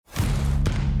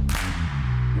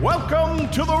Welcome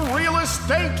to the Real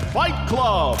Estate Fight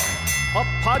Club, a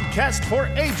podcast for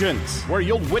agents where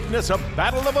you'll witness a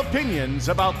battle of opinions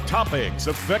about topics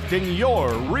affecting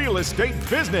your real estate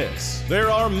business. There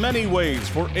are many ways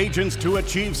for agents to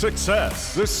achieve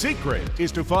success. The secret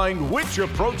is to find which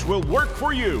approach will work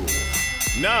for you.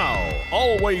 Now,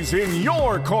 always in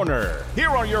your corner, here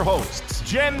are your hosts,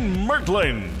 Jen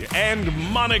Mertland and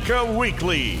Monica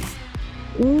Weekly.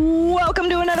 Welcome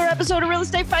to another episode of Real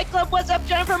Estate Fight Club. What's up,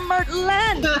 Jennifer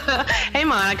Mertland? Hey,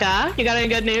 Monica. You got any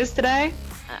good news today?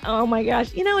 Oh, my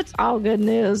gosh. You know, it's all good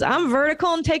news. I'm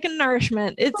vertical and taking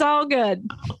nourishment. It's all good.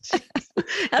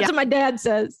 That's what my dad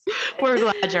says. We're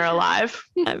glad you're alive.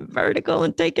 I'm vertical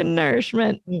and taking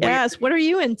nourishment. Yes. What are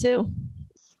you into?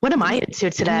 What am I into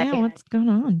today? Yeah, what's going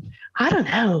on? I don't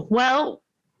know. Well,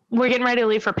 we're getting ready to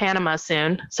leave for Panama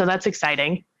soon, so that's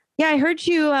exciting. Yeah, I heard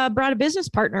you brought a business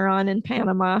partner on in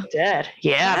Panama. I did.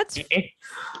 Yeah. That's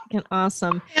fucking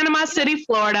awesome. Panama City,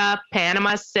 Florida.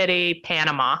 Panama City,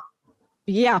 Panama.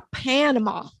 Yeah,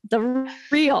 Panama. The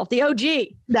OG.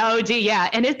 The OG, yeah.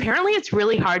 And apparently it's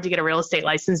really hard to get a real estate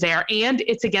license there. And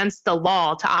it's against the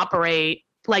law to operate.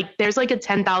 Like, there's like a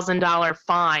 $10,000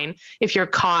 fine if you're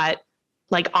caught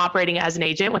like operating as an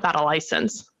agent without a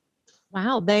license.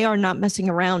 Wow, they are not messing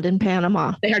around in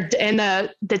Panama. They are, and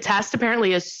the test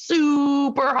apparently is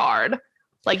super hard.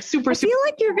 Like super. I feel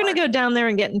like you're going to go down there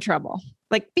and get in trouble.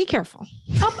 Like, be careful.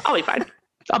 I'll be fine.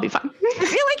 I'll be fine. I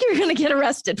feel like you're going to get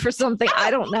arrested for something.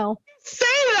 I don't know. Say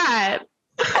that.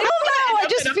 I don't know. I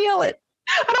just feel it.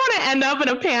 I don't want to end up in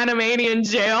a Panamanian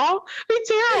jail. It'd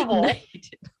be terrible. No,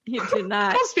 you did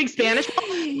not. I don't speak Spanish.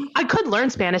 I could learn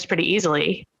Spanish pretty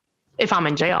easily if I'm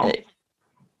in jail.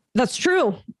 That's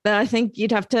true. But I think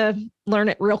you'd have to learn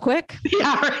it real quick.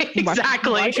 Yeah, right.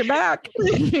 Exactly. Watch your back.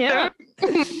 Yeah.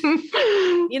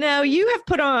 You know, you have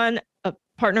put on a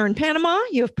partner in Panama.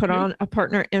 You have put on a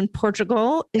partner in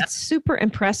Portugal. It's super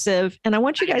impressive. And I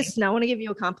want you guys to know, I want to give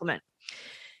you a compliment.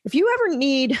 If you ever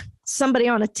need somebody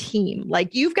on a team,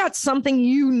 like you've got something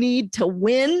you need to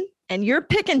win and you're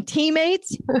picking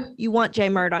teammates, you want Jay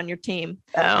Mert on your team.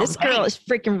 Oh, this girl is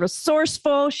freaking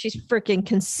resourceful. She's freaking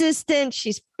consistent.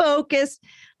 She's focused.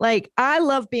 Like, I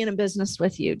love being in business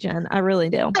with you, Jen. I really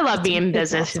do. I love being in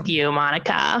business with you,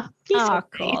 Monica. Oh,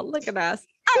 cool. Look at us.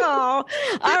 Oh,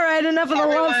 all right. Enough of the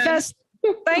love fest.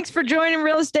 Thanks for joining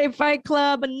Real Estate Fight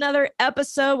Club. Another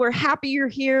episode. We're happy you're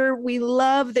here. We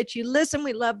love that you listen.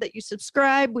 We love that you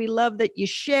subscribe. We love that you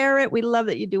share it. We love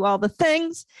that you do all the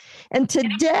things. And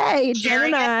today, Jen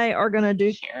and I are going to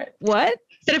do what?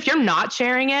 That if you're not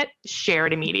sharing it, share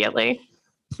it immediately.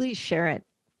 Please share it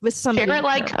with somebody. Share it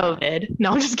like COVID.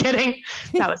 No, I'm just kidding.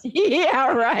 That was yeah,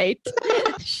 right.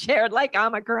 Share it like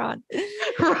Omicron.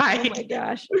 Right. Oh my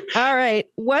gosh. All right.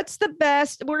 What's the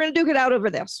best? We're going to duke it out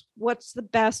over this. What's the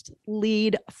best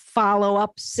lead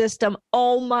follow-up system?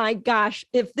 Oh my gosh.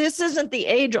 If this isn't the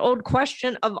age-old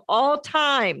question of all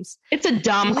times. It's a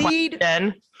dumb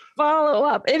question.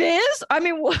 Follow-up. It is? I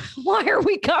mean, why are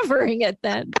we covering it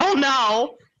then? Oh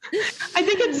no. I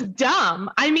think it's dumb.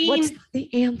 I mean, what's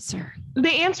the answer? The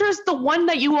answer is the one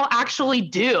that you will actually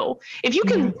do. If you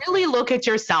can really look at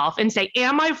yourself and say,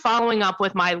 am I following up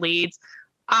with my leads?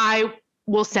 I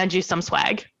will send you some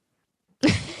swag.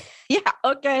 Yeah.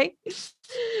 Okay.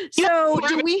 So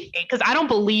do we, because I don't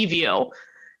believe you.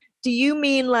 Do you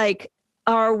mean like,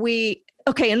 are we,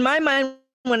 okay. In my mind,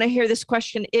 when I hear this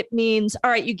question, it means,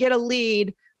 all right, you get a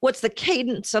lead. What's the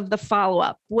cadence of the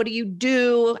follow-up? What do you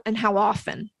do and how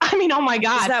often? I mean, oh my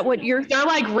God. Is that what they're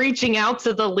like reaching out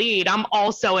to the lead. I'm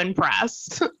also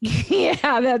impressed.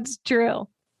 Yeah, that's true.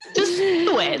 Just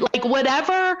do it. Like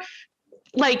whatever,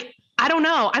 like, I don't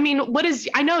know. I mean,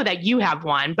 I know that you have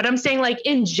one, but I'm saying like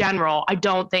in general, I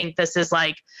don't think this is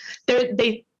like,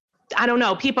 I don't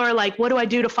know. People are like, what do I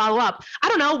do to follow up? I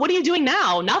don't know. What are you doing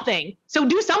now? Nothing. So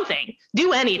do something.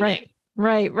 Do anything.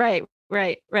 Right.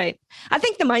 I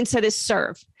think the mindset is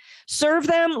serve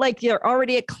them like you're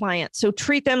already a client. So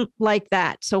treat them like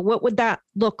that. So what would that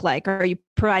look like? Are you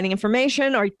providing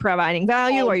information? Are you providing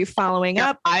value? Are you following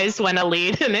up? Eyes when an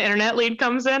internet lead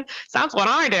comes in. That's what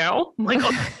I do. I'm like,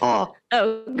 oh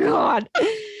God.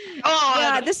 Oh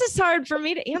yeah, this is hard for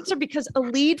me to answer because a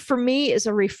lead for me is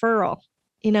a referral,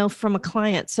 from a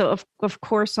client. So of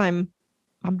course I'm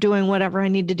doing whatever I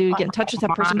need to do to get in touch with that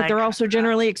person, but they're also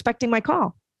generally expecting my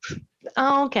call.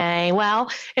 Okay, well,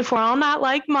 if we're all not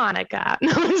like Monica.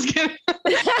 No, I'm just kidding.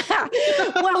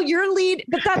 Well, your lead,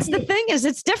 but that's the thing is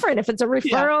it's different. If it's a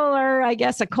referral or I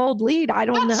guess a cold lead, I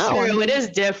don't know. True. I mean, it is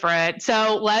different.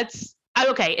 So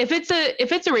if it's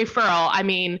a referral, I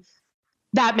mean,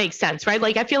 that makes sense, right?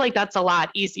 Like, I feel like that's a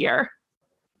lot easier.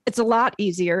 It's a lot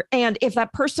easier. And if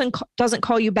that person doesn't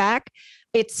call you back,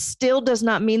 it still does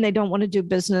not mean they don't want to do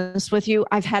business with you.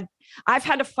 I've had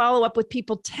to follow up with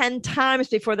people 10 times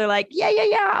before they're like, yeah.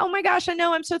 Oh my gosh, I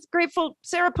know. I'm so grateful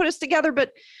Sarah put us together,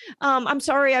 but I'm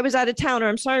sorry I was out of town, or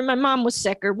I'm sorry my mom was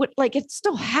sick, or what. Like, it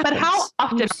still happens. But how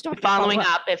often are you following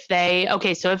up if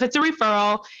so if it's a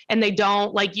referral and they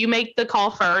don't, like, you make the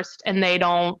call first and they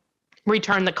don't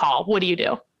return the call, what do you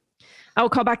do? I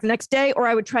would call back the next day, or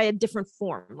I would try a different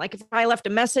form. Like, if I left a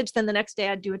message, then the next day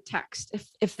I'd do a text.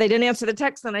 If they didn't answer the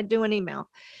text, then I'd do an email.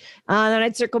 Then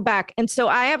I'd circle back. And so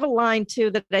I have a line too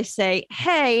that I say,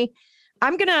 hey,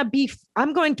 I'm going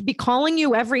to be calling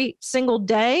you every single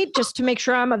day just to make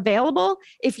sure I'm available.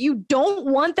 If you don't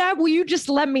want that, will you just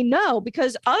let me know?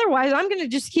 Because otherwise I'm going to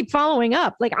just keep following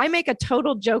up. Like, I make a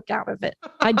total joke out of it.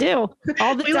 I do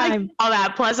all the time. Like all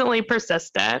that pleasantly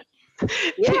persistent.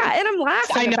 Yeah, and I'm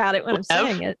laughing about it when I'm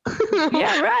saying it.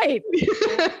 Yeah, right.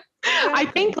 I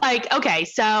think, like, okay,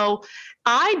 so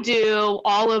I do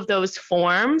all of those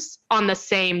forms on the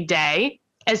same day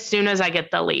as soon as I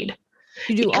get the lead.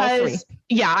 You do all three?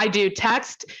 Yeah, I do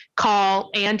text,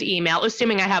 call, and email,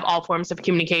 assuming I have all forms of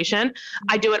communication.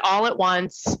 I do it all at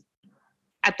once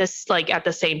at the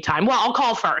same time. Well, I'll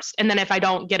call first, and then if I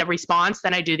don't get a response,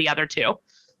 then I do the other two.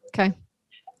 Okay.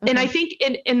 And I think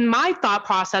in my thought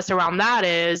process around that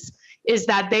is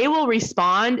that they will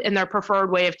respond in their preferred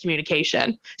way of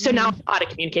communication. So now I know how to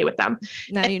communicate with them.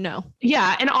 Now you know.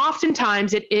 Yeah. And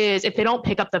oftentimes it is, if they don't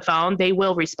pick up the phone, they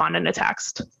will respond in a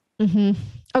text. Mm-hmm.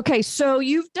 Okay. So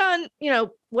you've done,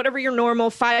 whatever your normal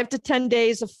 5 to 10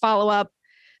 days of follow-up.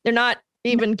 They're not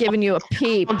even giving you a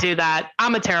peep. Don't do that.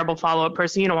 I'm a terrible follow-up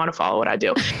person. You don't want to follow what I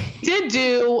do.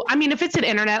 If it's an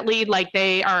internet lead, like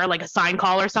they are like a sign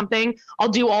call or something, I'll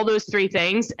do all those 3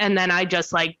 things. And then I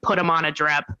just like put them on a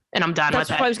drip and I'm done with it.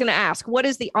 That's what I was going to ask. What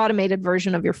is the automated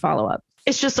version of your follow-up?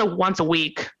 It's just a once a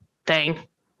week thing.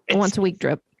 Once a week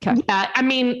drip. Okay. Yeah.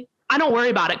 I don't worry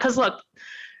about it. Cause look,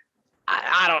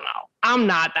 I don't know. I'm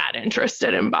not that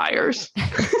interested in buyers.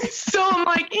 So I'm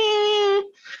like,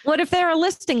 What if they're a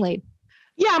listing lead?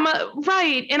 Yeah,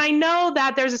 right. And I know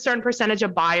that there's a certain percentage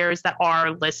of buyers that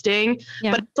are listing,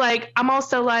 but it's like, I'm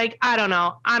also like, I don't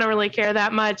know. I don't really care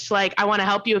that much. Like, I want to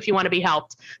help you if you want to be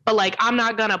helped, but like, I'm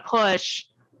not going to push.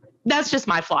 That's just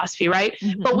my philosophy. Right.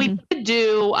 Mm-hmm. But we did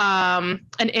do an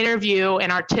interview in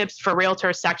our tips for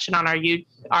realtors section on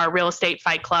our Real Estate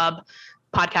Fight Club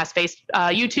podcast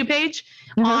YouTube page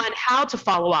on how to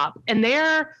follow up. And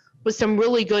there was some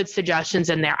really good suggestions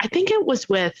in there. I think it was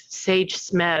with Sage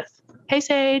Smith. Hey,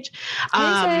 Sage.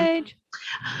 Sage.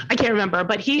 I can't remember,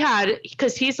 but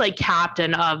because he's like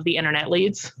captain of the internet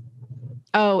leads.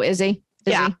 Oh, is he?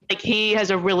 Like he has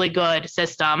a really good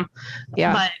system.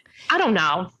 Yeah. But I don't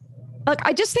know. Look,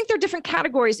 I just think they're different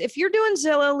categories. If you're doing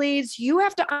Zillow leads, you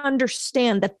have to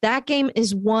understand that game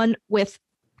is won with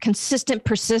consistent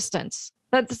persistence.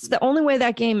 That's the only way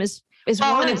that game is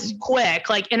won. And it's quick.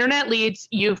 Like internet leads,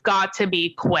 you've got to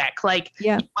be quick. Like you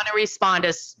want to respond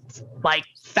as like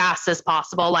fast as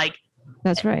possible. Like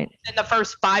that's right. In the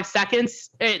first 5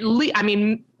 seconds,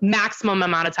 maximum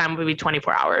amount of time would be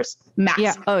 24 hours. Maximum.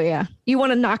 Yeah. Oh yeah. You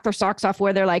want to knock their socks off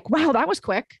where they're like, wow, that was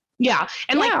quick. Yeah.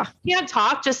 And like, if you can't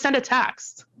talk, just send a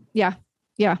text. Yeah.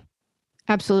 Yeah.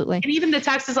 Absolutely. And even the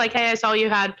text is like, hey, I saw you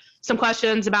had some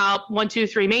questions about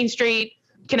 123 Main Street.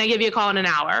 Can I give you a call in an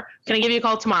hour? Can I give you a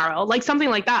call tomorrow? Like something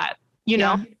like that,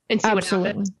 and see what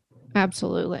happens.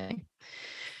 Absolutely.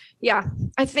 Yeah.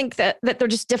 I think that they're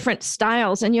just different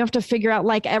styles, and you have to figure out,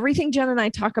 like everything Jen and I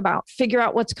talk about, figure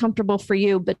out what's comfortable for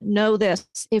you, but know this,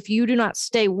 if you do not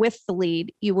stay with the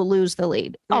lead, you will lose the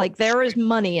lead. Like there is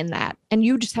money in that, and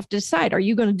you just have to decide, are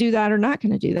you going to do that or not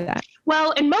going to do that?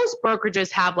 Well, and most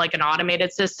brokerages have like an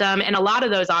automated system, and a lot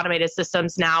of those automated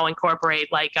systems now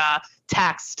incorporate like a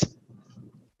text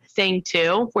thing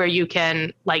too, where you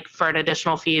can like for an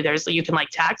additional fee, you can like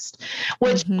text,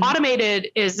 which automated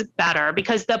is better,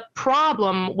 because the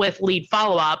problem with lead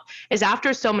follow-up is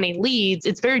after so many leads,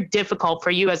 it's very difficult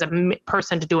for you as a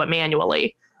person to do it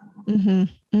manually.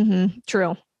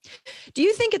 True. Do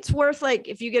you think it's worth, like,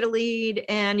 if you get a lead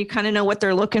and you kind of know what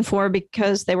they're looking for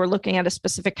because they were looking at a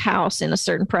specific house in a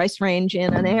certain price range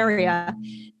in an area,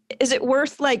 is it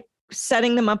worth like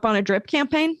setting them up on a drip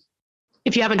campaign?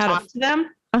 If you haven't talked to them?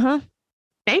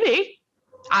 Maybe.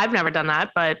 I've never done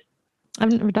that, but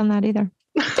I've never done that either.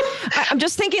 I'm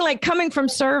just thinking, like, coming from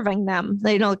serving them,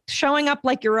 showing up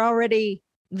like you're already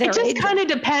there. It just kind of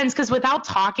depends, because without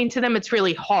talking to them, it's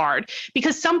really hard,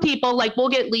 because some people, like, we'll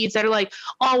get leads that are like,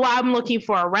 oh, well, I'm looking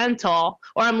for a rental,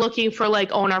 or I'm looking for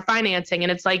like owner financing.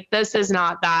 And it's like, this is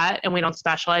not that. And we don't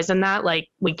specialize in that. Like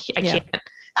I can't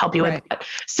help you with that.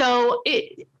 So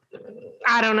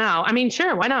I don't know. I mean,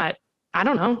 sure, why not? I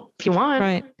don't know if you want.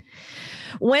 Right.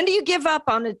 When do you give up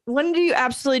on it? When do you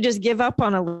absolutely just give up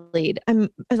on a lead? I'm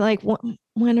like,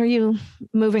 when are you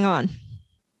moving on?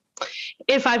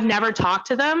 If I've never talked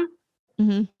to them,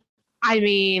 I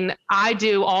mean, I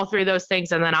do all three of those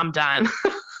things and then I'm done.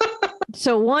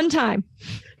 So one time.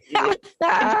 I'm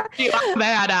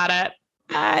bad at it.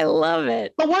 I love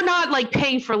it. But we're not like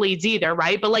paying for leads either,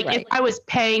 right? But like if I was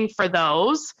paying for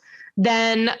those,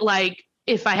 then like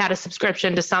if I had a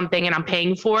subscription to something and I'm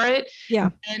paying for it,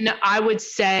 then I would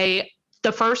say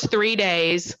the first 3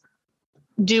 days,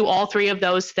 do all three of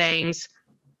those things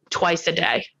twice a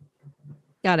day.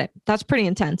 Got it. That's pretty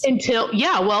intense. Until,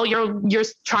 you're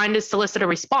trying to solicit a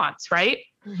response, right?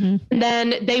 And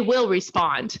then they will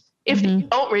respond. If they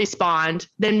don't respond,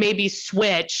 then maybe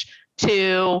switch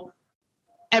to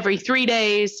every 3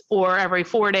 days or every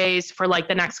 4 days for like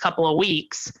the next couple of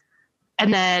weeks.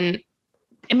 And then,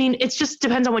 I mean, it just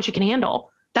depends on what you can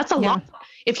handle. That's a lot.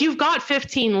 If you've got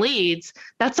 15 leads,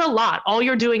 that's a lot. All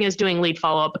you're doing is doing lead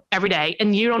follow-up every day,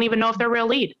 and you don't even know if they're a real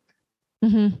lead.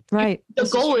 Right. The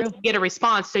goal is to get a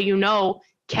response so you know,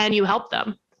 can you help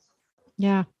them?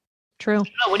 Yeah, true.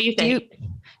 What do you think?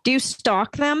 Do you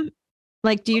stalk them?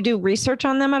 Like, do you do research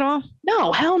on them at all?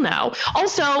 No, hell no.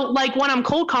 Also, like when I'm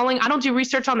cold calling, I don't do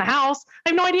research on the house. I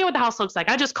have no idea what the house looks like.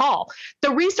 I just call.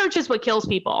 The research is what kills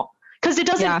people. Because it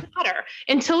doesn't matter.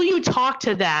 Until you talk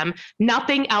to them,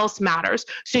 nothing else matters.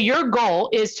 So your goal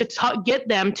is to get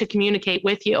them to communicate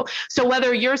with you. So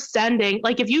whether you're sending,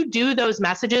 like if you do those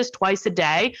messages twice a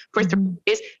day for 3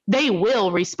 days, they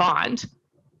will respond.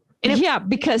 And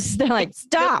because they're like,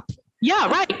 stop. Yeah,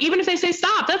 right. Even if they say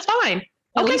stop, that's fine.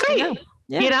 Okay, great.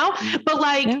 You know, but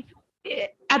like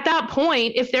at that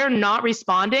point, if they're not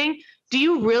responding, do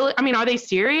you really, I mean, are they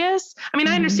serious? I mean,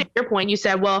 I understand your point. You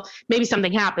said, well, maybe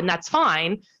something happened. That's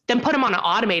fine. Then put them on an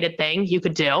automated thing you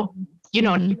could do, you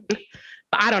know, but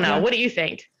I don't know. What do you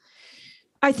think?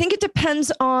 I think it depends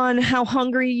on how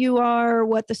hungry you are,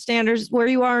 what the standards, where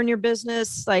you are in your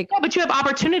business. Like, but you have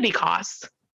opportunity costs.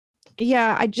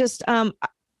 Yeah. I just,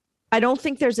 I don't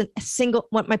think there's a single,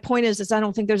 what my point is I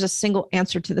don't think there's a single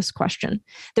answer to this question.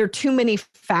 There are too many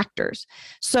factors.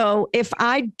 So if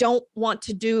I don't want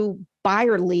to do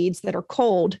buyer leads that are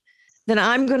cold, then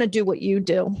I'm going to do what you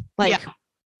do. Like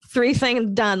 3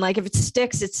 things done. Like if it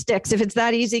sticks, it sticks. If it's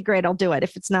that easy, great, I'll do it.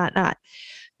 If it's not.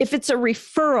 If it's a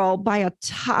referral by a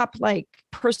top like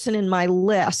person in my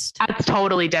list, that's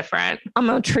totally different. I'm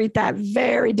going to treat that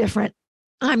very different.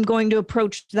 I'm going to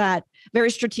approach that very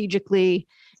strategically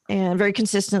and very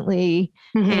consistently.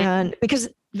 And because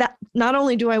that, not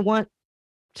only do I want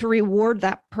to reward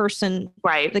that person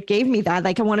that gave me that,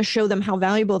 like I want to show them how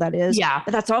valuable that is.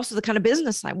 But that's also the kind of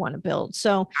business I want to build.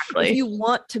 So if you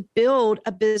want to build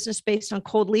a business based on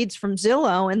cold leads from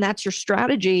Zillow, and that's your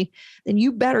strategy, then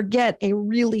you better get a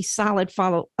really solid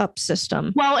follow-up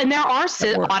system. Well, and there are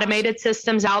automated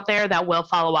systems out there that will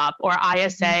follow up, or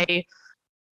ISA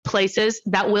places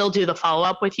that will do the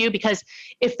follow-up with you, because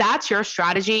if that's your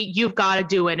strategy, you've got to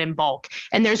do it in bulk.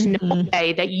 And there's no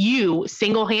way that you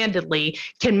single-handedly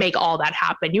can make all that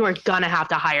happen. You are going to have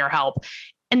to hire help.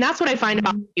 And that's what I find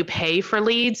about when you pay for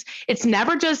leads. It's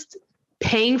never just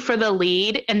paying for the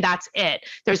lead and that's it.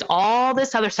 There's all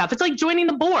this other stuff. It's like joining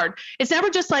the board. It's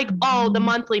never just like, the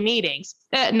monthly meetings.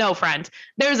 No, friend.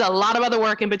 There's a lot of other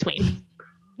work in between.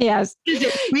 Yes. Is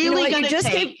it really going to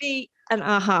give me an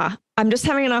aha? I'm just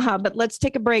having an aha, but let's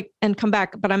take a break and come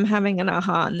back. But I'm having an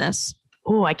aha on this.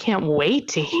 Oh, I can't wait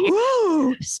to hear.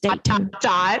 Woo! Stay tuned.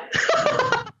 Come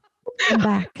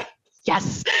back.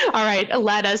 Yes. All right.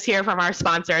 Let us hear from our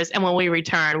sponsors. And when we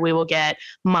return, we will get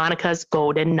Monica's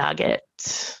Golden Nugget.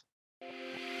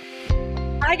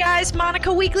 Hi guys,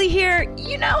 Monica Weekly here.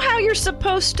 You know how you're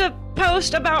supposed to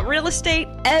post about real estate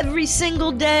every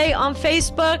single day on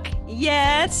Facebook?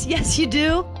 Yes, you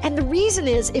do. And the reason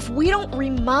is, if we don't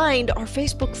remind our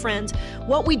Facebook friends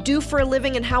what we do for a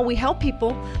living and how we help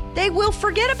people, they will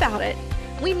forget about it.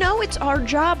 We know it's our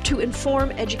job to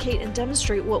inform, educate, and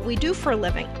demonstrate what we do for a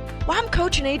living. Well, I'm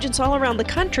coaching agents all around the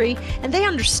country, and they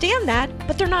understand that,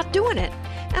 but they're not doing it.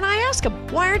 And I ask them,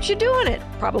 why aren't you doing it?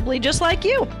 Probably just like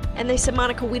you. And they said,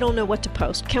 Monica, we don't know what to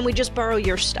post. Can we just borrow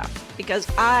your stuff? Because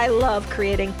I love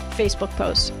creating Facebook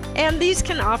posts. And these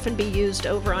can often be used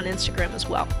over on Instagram as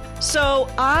well. So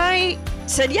I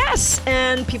said yes,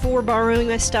 and people were borrowing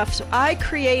my stuff. So I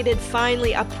created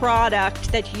finally a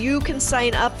product that you can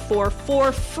sign up for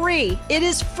free. It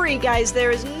is free, guys. There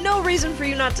is no reason for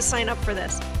you not to sign up for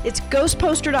this. It's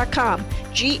ghostposter.com,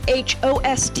 GHOSTPOSTR,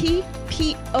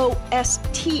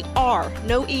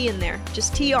 no E in there,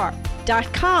 just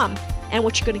TR.com. And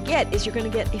what you're going to get is you're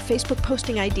going to get a Facebook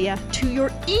posting idea to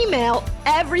your email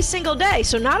every single day.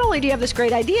 So not only do you have this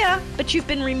great idea, but you've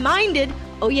been reminded,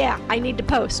 oh yeah, I need to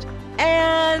post.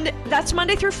 And that's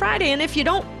Monday through Friday. And if you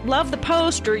don't love the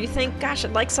post or you think, gosh,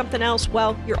 I'd like something else,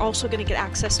 well, you're also going to get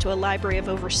access to a library of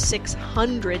over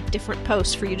 600 different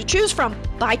posts for you to choose from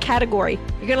by category.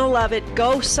 You're going to love it.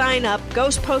 Go sign up,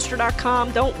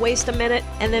 ghostposter.com. Don't waste a minute.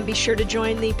 And then be sure to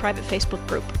join the private Facebook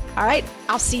group. All right,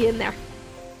 I'll see you in there.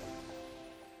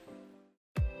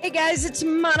 Hey guys, it's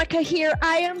Monica here.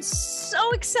 I am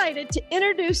so excited to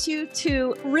introduce you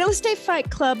to Real Estate Fight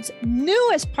Club's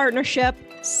newest partnership,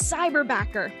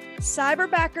 Cyberbacker.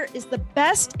 Cyberbacker is the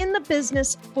best in the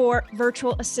business for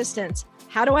virtual assistants.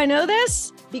 How do I know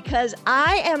this? Because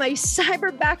I am a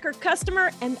Cyberbacker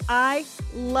customer and I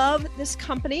love this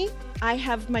company. I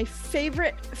have my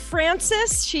favorite,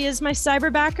 Frances. She is my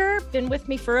Cyberbacker, been with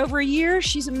me for over a year.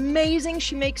 She's amazing.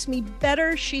 She makes me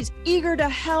better. She's eager to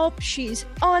help. She's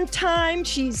on time.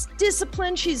 She's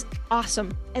disciplined. She's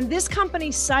awesome. And this company,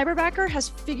 Cyberbacker, has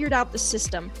figured out the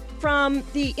system. From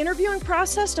the interviewing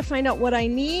process to find out what I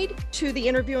need, to the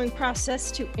interviewing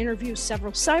process to interview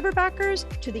several Cyberbackers,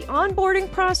 to the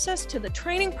onboarding process, to the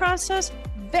training process,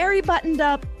 very buttoned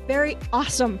up, very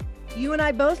awesome. You and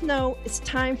I both know it's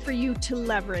time for you to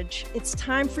leverage. It's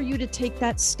time for you to take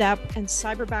that step, and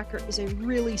Cyberbacker is a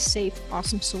really safe,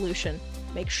 awesome solution.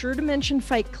 Make sure to mention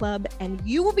Fight Club and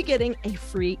you will be getting a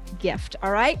free gift.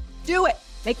 All right? Do it.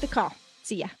 Make the call.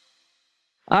 See ya.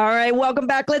 All right, welcome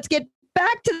back. Let's get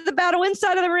back to the battle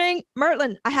inside of the ring.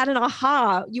 Mertlin, I had an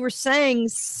aha. You were saying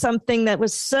something that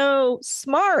was so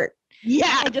smart.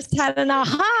 Yeah. I just had an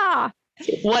aha.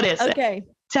 What is it? Okay.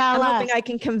 Tell I'm us. hoping I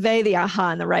can convey the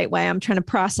aha in the right way. I'm trying to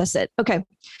process it. Okay.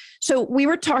 So we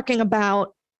were talking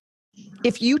about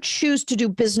if you choose to do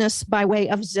business by way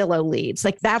of Zillow leads,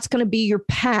 like that's going to be your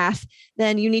path,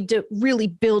 then you need to really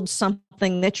build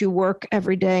something that you work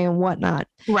every day and whatnot.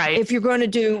 Right. If you're going to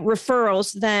do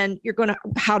referrals, then you're going to,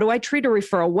 how do I treat a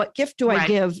referral? What gift do I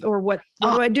give? Or what do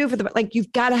I do for the, like,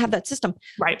 you've got to have that system.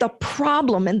 Right. The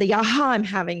problem and the aha I'm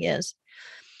having is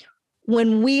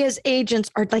when we as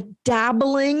agents are like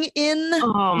dabbling in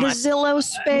the Zillow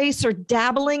space or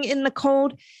dabbling in the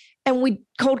cold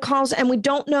calls and we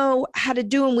don't know how to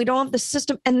do and we don't have the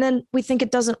system and then we think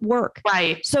it doesn't work.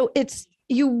 Right. So it's,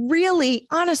 you really,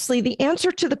 honestly, the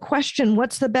answer to the question,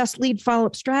 what's the best lead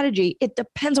follow-up strategy? It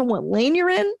depends on what lane you're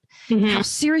in, how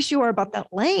serious you are about that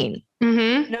lane.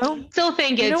 Mm-hmm. You know? Still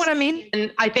think it's, you know what I mean?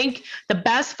 And I think the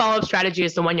best follow-up strategy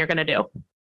is the one you're going to do.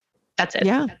 That's it.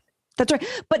 Yeah, that's right.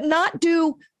 But not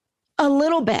do a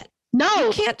little bit. No.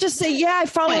 You can't just say, yeah, I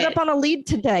followed up on a lead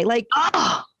today. Like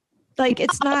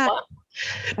it's not.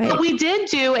 Right. But we did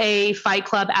do a Fight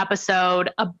Club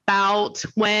episode about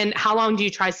how long do you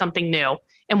try something new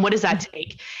and what does that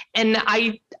take? And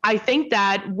I think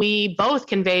that we both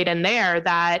conveyed in there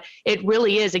that it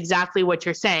really is exactly what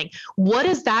you're saying. What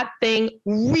does that thing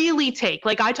really take?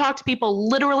 Like I talk to people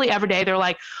literally every day. They're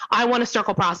like, I want to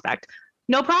circle prospect.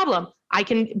 No problem.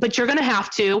 But you're going to have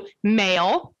to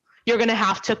mail. You're going to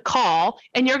have to call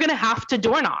and you're going to have to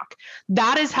door knock.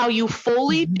 That is how you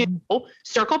fully do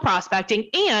circle prospecting.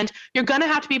 And you're going to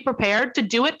have to be prepared to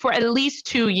do it for at least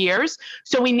 2 years.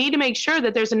 So we need to make sure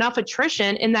that there's enough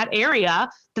attrition in that area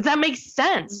that makes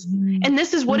sense. And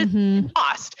this is what it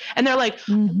cost. And they're like,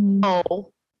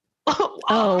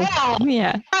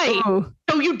 yeah. Right.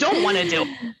 So you don't want to do it.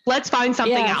 Let's find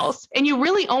something else. And you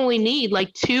really only need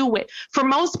like for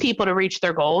most people to reach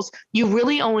their goals, you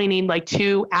really only need like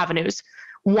 2 avenues.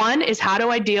 One is how do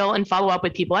I deal and follow up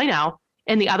with people I know?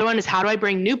 And the other one is how do I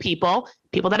bring new people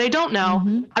that I don't know?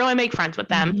 How do I make friends with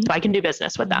them so I can do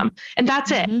business with them? And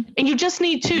that's it. And you just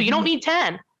need 2. You don't need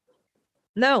 10.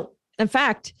 No. In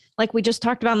fact, like we just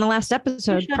talked about in the last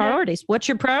episode, priorities. What's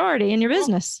your priority in your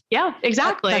business? Yeah,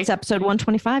 exactly. That's episode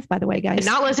 125, by the way, guys. Did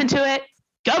not listen to it.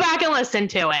 Go back and listen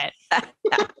to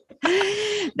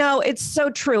it. No, it's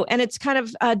so true. And it's kind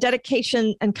of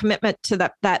dedication and commitment to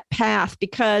that path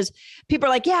because people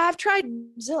are like, yeah, I've tried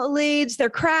Zillow leads. They're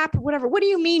crap, whatever. What do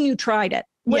you mean you tried it?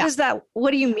 What is that?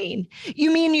 What do you mean?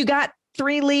 You mean you got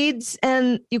 3 leads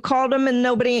and you called them and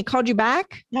nobody called you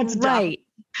back? That's right. Dumb.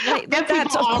 Right.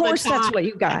 That's of course that's what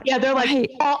you got. Yeah, they're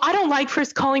like, oh, I don't like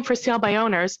calling for sale by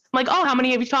owners. I'm like, oh, how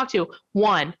many have you talked to?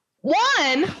 1.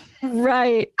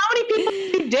 Right. How many people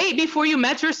did you date before you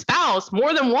met your spouse?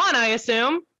 More than 1, I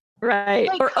assume. Right.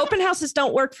 Like, or open houses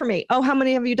don't work for me. Oh, how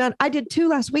many have you done? I did 2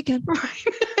 last weekend.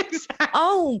 Exactly.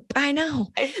 Oh, I know.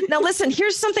 Now, listen,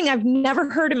 here's something I've never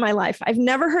heard in my life. I've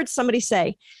never heard somebody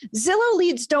say, Zillow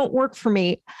leads don't work for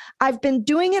me. I've been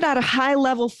doing it at a high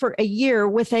level for a year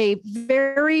with a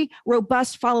very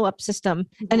robust follow-up system,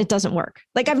 and it doesn't work.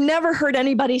 Like, I've never heard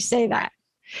anybody say that.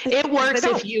 It works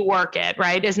if you work it,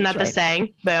 right? Isn't that the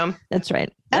saying? Boom. That's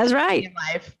right. That's right.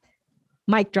 Life.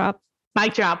 Mic drop.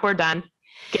 Mic drop. We're done.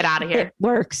 Get out of here. It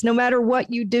works. No matter what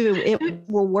you do, it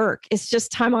will work. It's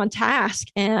just time on task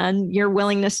and your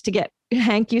willingness to get,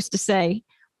 Hank used to say,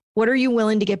 what are you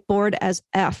willing to get bored as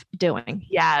F doing?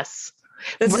 Yes.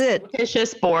 That's it. It's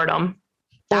just boredom.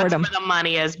 That's where the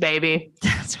money is, baby.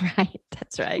 That's right.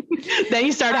 That's right. Then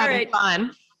you start having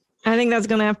fun. I think that's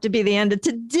going to have to be the end of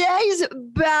today's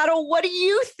battle. What do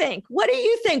you think? What do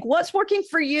you think? What's working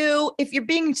for you? If you're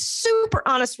being super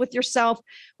honest with yourself,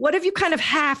 what have you kind of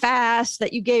half-assed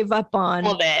that you gave up on?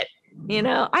 Love it. You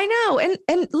know, I know.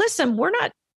 And listen, we're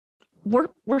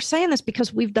saying this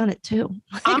because we've done it too.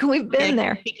 Like, we've been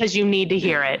there. Because you need to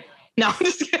hear it. No, I'm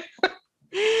just kidding.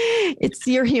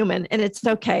 You're human and it's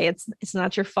okay. It's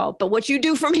not your fault. But what you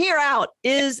do from here out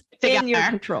is in your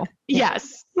control.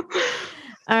 Yes.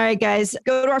 All right, guys,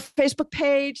 go to our Facebook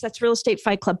page. That's Real Estate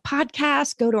Fight Club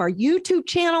Podcast. Go to our YouTube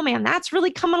channel. Man, that's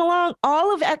really coming along.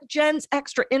 All of Jen's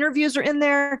extra interviews are in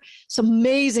there. Some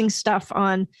amazing stuff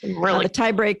on the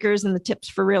tiebreakers and the tips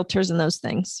for realtors and those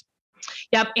things.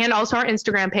 Yep. And also our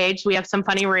Instagram page. We have some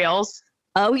funny reels.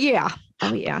 Oh, yeah.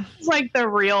 Oh, yeah. It's like the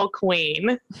real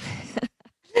queen.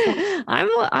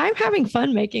 I'm having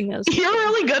fun making those. You're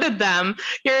really good at them.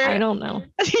 I don't know.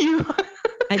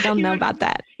 I don't know about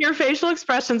that. Your facial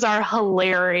expressions are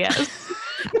hilarious.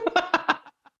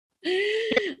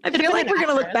 I feel like we're going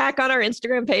to look back on our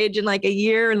Instagram page in like a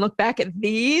year and look back at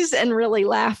these and really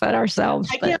laugh at ourselves.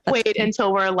 I can't wait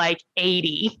until we're like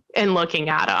 80 and looking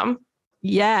at them.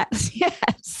 Yes.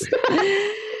 Yes.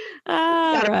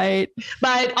 All right.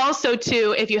 But also,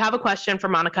 too, if you have a question for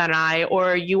Monica and I,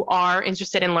 or you are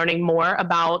interested in learning more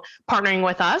about partnering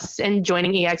with us and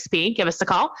joining EXP, give us a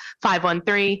call,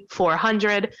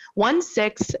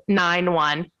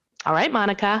 513-400-1691. All right,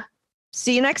 Monica.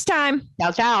 See you next time.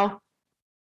 Ciao, ciao.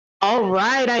 All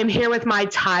right. I'm here with my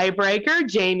tiebreaker,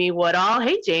 Jamie Woodall.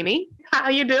 Hey, Jamie. How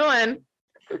you doing?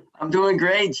 I'm doing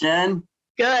great, Jen.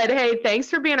 Good. Hey, thanks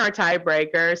for being our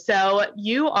tiebreaker. So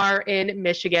you are in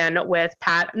Michigan with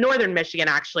Northern Michigan,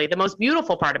 actually, the most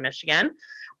beautiful part of Michigan,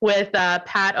 with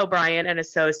Pat O'Brien and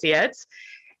Associates.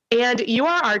 And you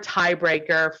are our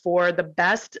tiebreaker for the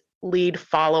best lead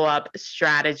follow-up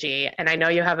strategy. And I know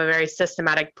you have a very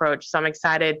systematic approach, so I'm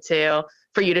excited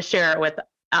for you to share it with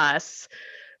us.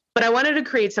 But I wanted to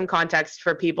create some context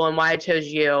for people and why I chose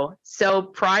you.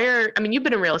 So you've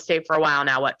been in real estate for a while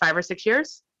now, what, 5 or 6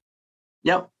 years?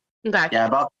 Yep. Okay. Yeah,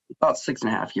 about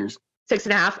 6.5 years.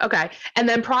 6.5. Okay. And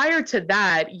then prior to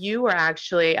that, you were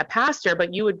actually a pastor,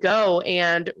 but you would go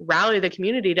and rally the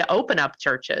community to open up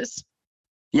churches.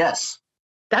 Yes.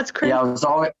 That's crazy. Yeah, it was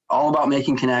all about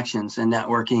making connections and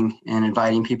networking and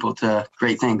inviting people to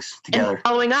great things together. And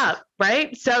following up,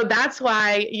 right? So that's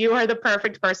why you are the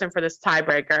perfect person for this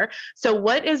tiebreaker. So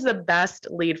what is the best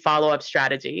lead follow-up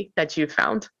strategy that you've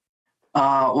found?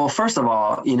 Well, first of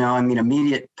all,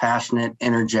 immediate, passionate,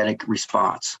 energetic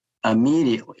response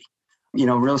immediately.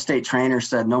 Real estate trainer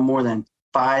said no more than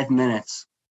 5 minutes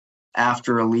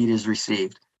after a lead is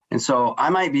received. And so I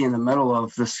might be in the middle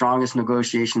of the strongest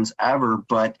negotiations ever,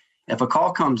 but if a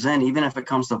call comes in, even if it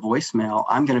comes to voicemail,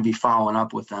 I'm going to be following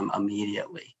up with them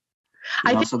immediately.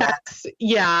 I think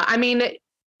yeah. I mean,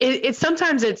 it's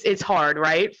sometimes it's hard,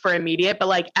 right, for immediate, but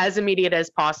like as immediate as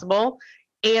possible.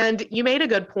 And you made a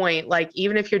good point. Like,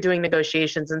 even if you're doing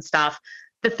negotiations and stuff,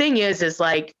 the thing is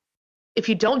like, if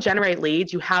you don't generate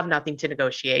leads, you have nothing to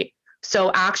negotiate. So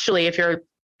actually, if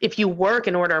you work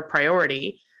in order of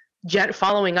priority,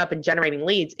 following up and generating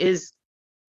leads is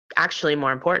actually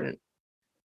more important.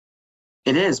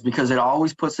 It is, because it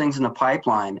always puts things in the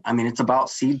pipeline. I mean, it's about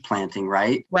seed planting,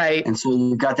 right? Right. And so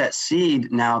you've got that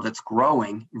seed now that's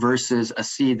growing versus a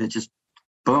seed that just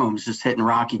booms, just hitting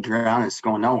rocky ground. It's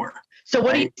going nowhere. So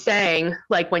what are you saying,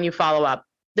 like, when you follow up?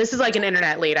 This is like an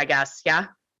internet lead, I guess. Yeah.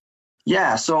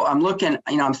 Yeah. So I'm looking,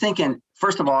 I'm thinking,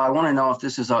 first of all, I want to know if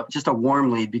this is just a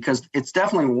warm lead, because it's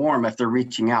definitely warm if they're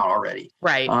reaching out already.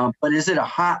 Right. But is it a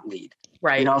hot lead?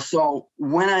 Right. So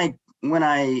when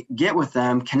I get with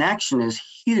them, connection is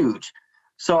huge.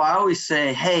 So I always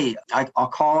say, hey, I'll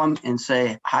call them and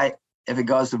say, hi, if it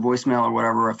goes to voicemail or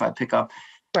whatever, if I pick up.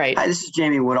 Right. Hi, this is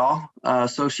Jamie Woodall,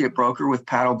 associate broker with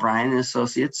Pat O'Brien and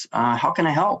Associates. How can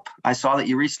I help? I saw that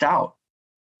you reached out.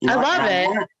 I love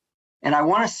it. And I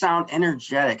want to sound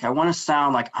energetic. I want to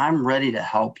sound like I'm ready to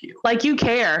help you. Like you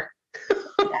care.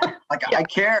 I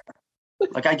care.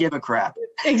 Like I give a crap.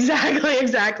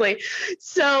 Exactly.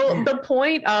 So the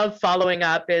point of following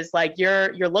up is like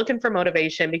you're looking for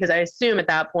motivation, because I assume at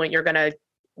that point you're going to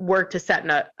work to set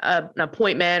an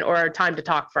appointment or a time to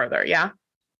talk further. Yeah.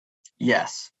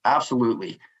 Yes,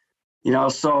 absolutely.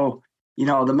 So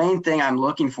the main thing I'm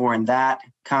looking for in that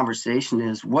conversation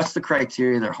is, what's the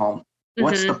criteria of their home?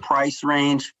 What's the price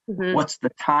range? What's the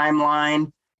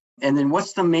timeline? And then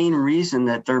what's the main reason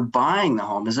that they're buying the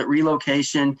home? Is it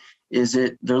relocation? Is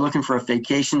it they're looking for a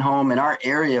vacation home? In our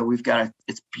area,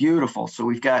 it's beautiful. So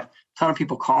we've got a ton of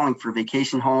people calling for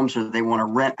vacation homes, or they want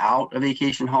to rent out a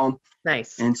vacation home.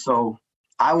 Nice. And so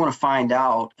I want to find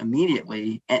out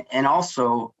immediately, and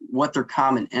also what their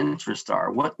common interests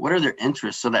are. What are their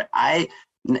interests, so that I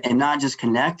am not just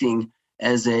connecting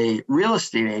as a real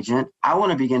estate agent. I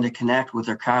want to begin to connect with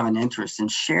their common interests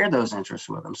and share those interests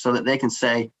with them, so that they can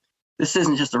say, this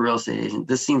isn't just a real estate agent.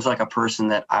 This seems like a person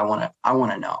that I want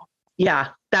to know. Yeah,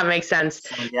 that makes sense.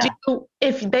 So, yeah.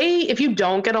 If you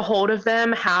don't get a hold of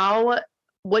them,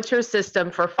 what's your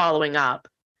system for following up?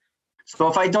 So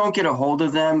if I don't get a hold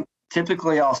of them,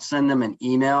 typically I'll send them an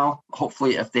email,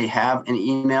 hopefully if they have an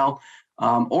email,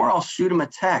 or I'll shoot them a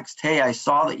text. Hey, I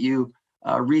saw that you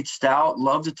reached out.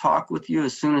 Love to talk with you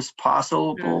as soon as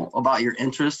possible about your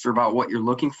interests or about what you're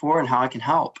looking for and how I can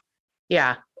help.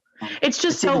 Yeah. It's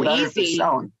just so easy.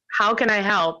 How can I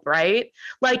help? Right?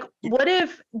 Like, what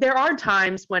if there are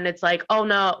times when it's like, oh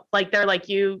no, like they're like,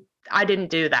 I didn't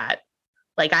do that.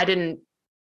 Like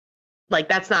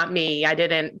that's not me. I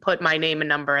didn't put my name and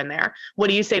number in there. What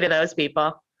do you say to those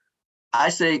people? I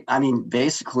say,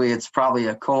 basically it's probably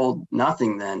a cold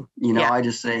nothing then. I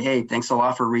just say, hey, thanks a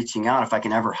lot for reaching out. If I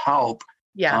can ever help,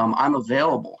 I'm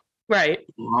available. Right.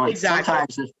 Exactly.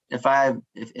 Sometimes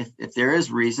if there is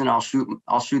reason, I'll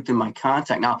shoot them my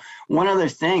contact. Now, one other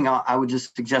thing I would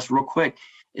just suggest real quick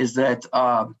is that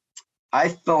I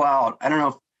fill out, I don't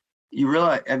know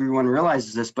if everyone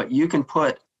realizes this, but you can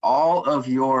put all of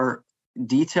your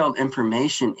detailed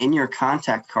information in your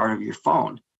contact card of your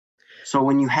phone. So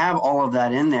when you have all of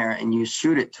that in there and you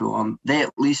shoot it to them, they at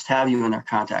least have you in their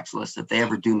contacts list if they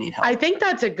ever do need help. I think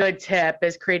that's a good tip,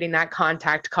 is creating that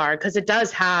contact card, because it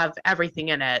does have everything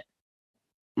in it.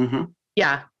 Mm-hmm.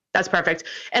 Yeah, that's perfect.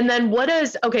 And then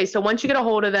so once you get a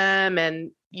hold of them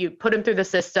and you put them through the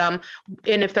system,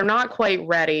 and if they're not quite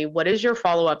ready, what does your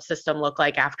follow-up system look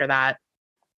like after that?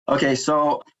 Okay,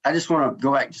 so I just want to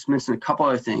go back, just mention a couple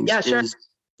other things. Yeah, sure.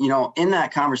 In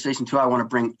that conversation too, I want to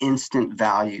bring instant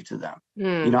value to them.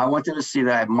 I want them to see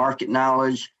that I have market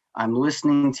knowledge. I'm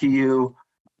listening to you.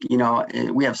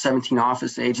 We have 17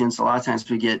 office agents. A lot of times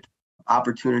we get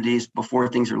opportunities before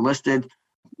things are listed.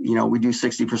 We do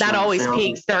 60%. That always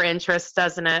piques their interest,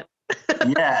 doesn't it?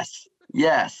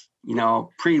 Yes.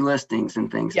 Pre-listings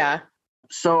and things. Yeah.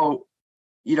 So,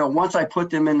 once I put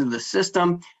them into the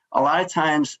system, a lot of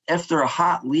times if they're a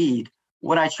hot lead,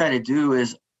 what I try to do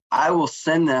is I will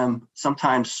send them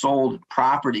sometimes sold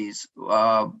properties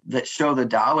that show the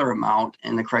dollar amount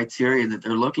and the criteria that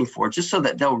they're looking for, just so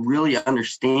that they'll really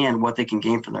understand what they can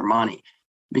gain for their money.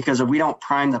 Because if we don't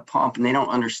prime the pump and they don't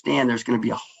understand, there's going to be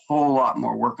a whole lot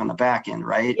more work on the back end,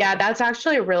 right? Yeah, that's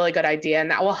actually a really good idea.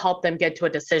 And that will help them get to a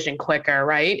decision quicker,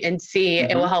 right? And see,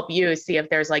 it will help you see if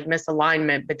there's like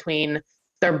misalignment between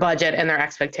their budget and their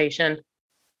expectation.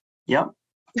 Yep.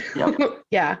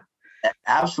 Yeah.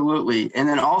 Absolutely. And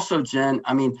then also, Jen,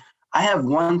 I have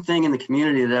one thing in the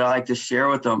community that I like to share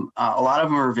with them. A lot of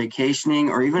them are vacationing,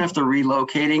 or even if they're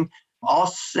relocating, I'll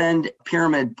send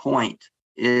Pyramid Point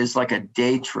is like a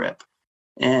day trip.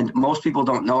 And most people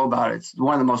don't know about it. It's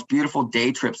one of the most beautiful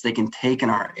day trips they can take in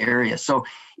our area. So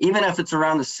even if it's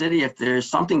around the city, if there's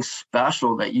something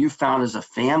special that you found as a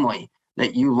family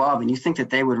that you love and you think that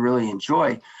they would really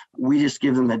enjoy, we just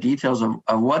give them the details of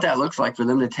what that looks like for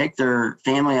them to take their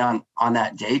family on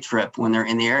that day trip when they're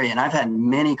in the area. And I've had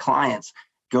many clients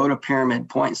go to Pyramid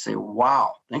Point and say,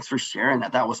 wow, thanks for sharing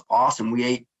that. That was awesome. We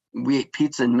ate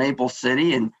pizza in Maple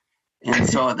City. And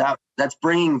so that's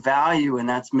bringing value, and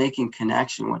that's making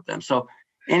connection with them. So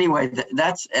anyway,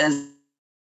 that's as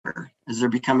they're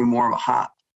becoming more of a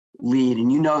hot lead, and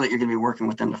that you're going to be working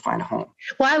with them to find a home.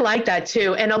 Well, I like that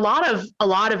too. And a lot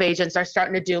of agents are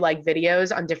starting to do like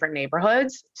videos on different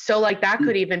neighborhoods. So like that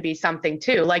could even be something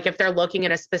too. Like if they're looking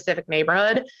in a specific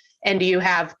neighborhood and do you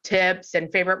have tips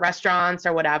and favorite restaurants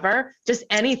or whatever, just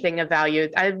anything of value.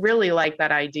 I really like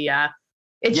that idea.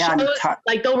 It shows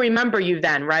like they'll remember you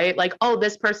then, right? Like, oh,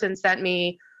 this person sent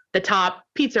me the top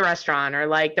pizza restaurant, or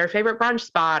like their favorite brunch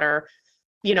spot, or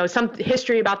some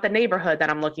history about the neighborhood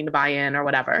that I'm looking to buy in or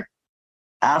whatever.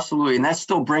 Absolutely. And that's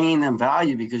still bringing them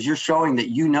value because you're showing that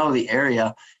you know the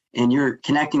area and you're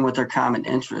connecting with their common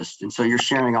interest. And so you're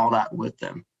sharing all that with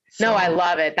them. So, no, I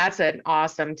love it. That's an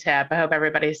awesome tip. I hope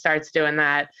everybody starts doing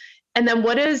that. And then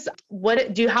what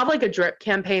do you have like a drip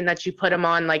campaign that you put them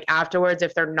on like afterwards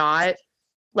if they're not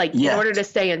like in order to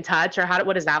stay in touch, or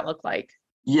what does that look like?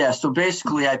 Yeah. So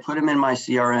basically I put them in my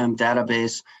CRM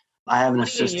database. I have an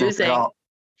assistant.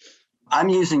 I'm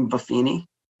using Buffini.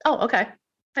 Oh, okay.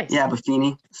 Nice. Yeah,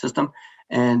 Buffini system.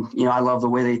 And, I love the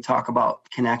way they talk about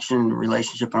connection,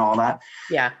 relationship, and all that.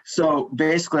 Yeah. So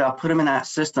basically, I'll put them in that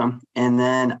system, and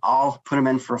then I'll put them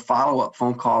in for a follow-up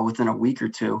phone call within a week or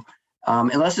two,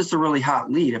 unless it's a really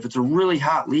hot lead. If it's a really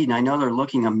hot lead and I know they're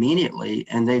looking immediately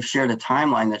and they've shared a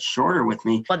timeline that's shorter with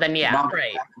me. Well, then, yeah,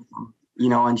 great.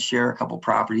 And share a couple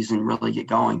properties and really get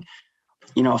going.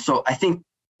 So I think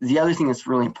the other thing that's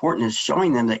really important is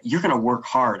showing them that you're going to work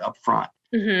hard up front.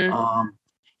 Mm-hmm.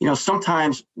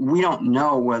 Sometimes we don't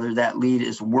know whether that lead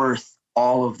is worth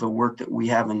all of the work that we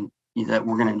have that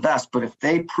we're going to invest. But if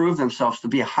they prove themselves to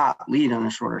be a hot lead on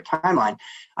a shorter timeline,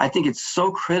 I think it's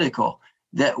so critical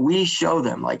that we show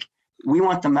them, like, I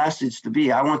want the message to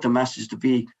be,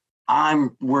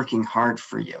 I'm working hard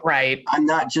for you. Right. I'm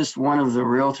not just one of the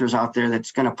realtors out there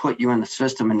that's going to put you in the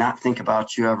system and not think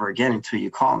about you ever again until you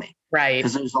call me. Right.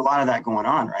 Because there's a lot of that going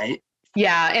on, right?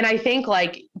 Yeah. And I think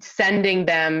like sending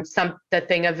them the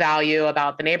thing of value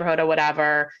about the neighborhood or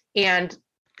whatever, and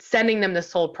sending them the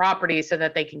sold property so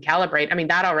that they can calibrate. I mean,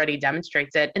 that already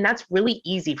demonstrates it. And that's really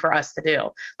easy for us to do.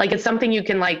 Like, it's something you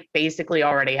can like basically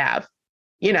already have,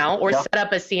 or set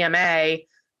up a CMA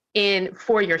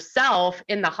for yourself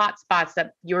in the hot spots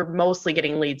that you're mostly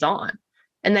getting leads on.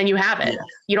 And then you have it. Yeah.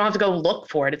 You don't have to go look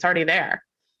for it. It's already there.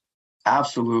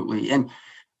 Absolutely. And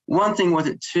one thing with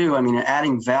it too,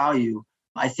 adding value,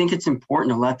 I think it's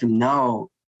important to let them know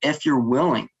if you're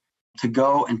willing to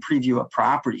go and preview a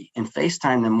property and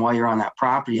FaceTime them while you're on that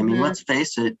property. Let's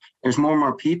face it, there's more and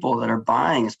more people that are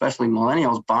buying, especially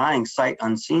millennials, buying sight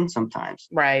unseen sometimes.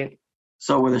 Right.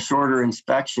 So with a shorter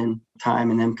inspection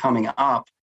time and them coming up,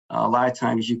 a lot of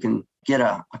times you can get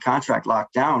a contract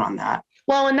locked down on that.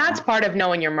 Well, and that's part of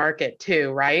knowing your market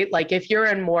too, right? Like if you're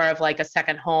in more of like a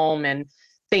second home and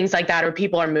things like that, or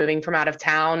people are moving from out of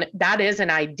town, that is an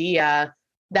idea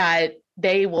that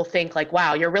they will think like,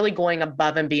 wow, you're really going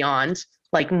above and beyond,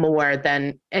 like more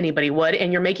than anybody would.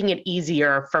 And you're making it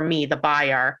easier for me, the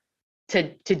buyer,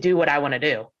 to do what I want to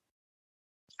do.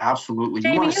 Absolutely.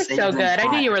 Jamie, you're so good.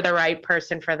 I knew you were the right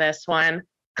person for this one.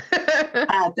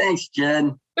 Thanks,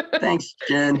 Jen.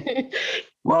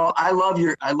 Well, I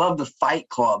love the Fight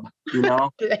Club, Thank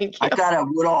you. I've got a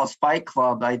Woodall's Fight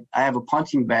Club. I have a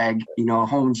punching bag, a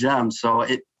home gym. So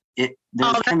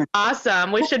that's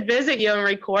awesome. We should visit you and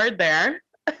record there.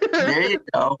 There you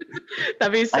go.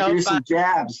 That'd be so fun. I do some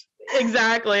jabs.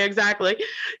 Exactly.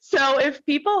 So if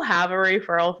people have a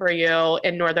referral for you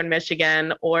in Northern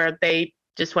Michigan, or they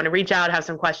just want to reach out, have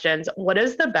some questions, what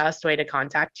is the best way to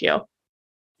contact you?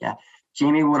 Yeah.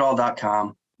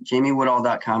 JamieWoodall.com.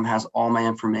 JamieWoodall.com has all my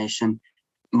information.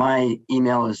 My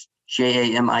email is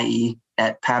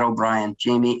JAMIE@PatO'Brien,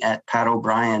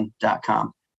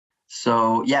 Jamie@PatO'Brien.com.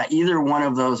 So yeah, either one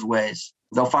of those ways.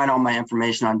 They'll find all my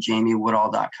information on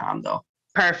JamieWoodall.com though.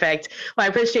 Perfect. Well, I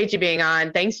appreciate you being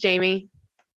on. Thanks, Jamie.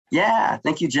 Yeah.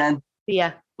 Thank you, Jen. See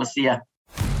ya. We'll see ya.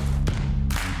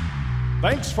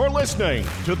 Thanks for listening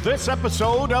to this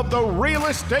episode of the Real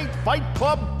Estate Fight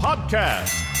Club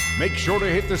podcast. Make sure to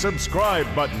hit the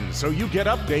subscribe button so you get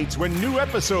updates when new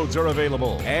episodes are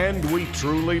available. And we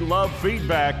truly love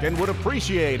feedback and would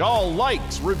appreciate all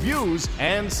likes, reviews,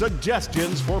 and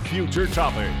suggestions for future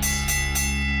topics.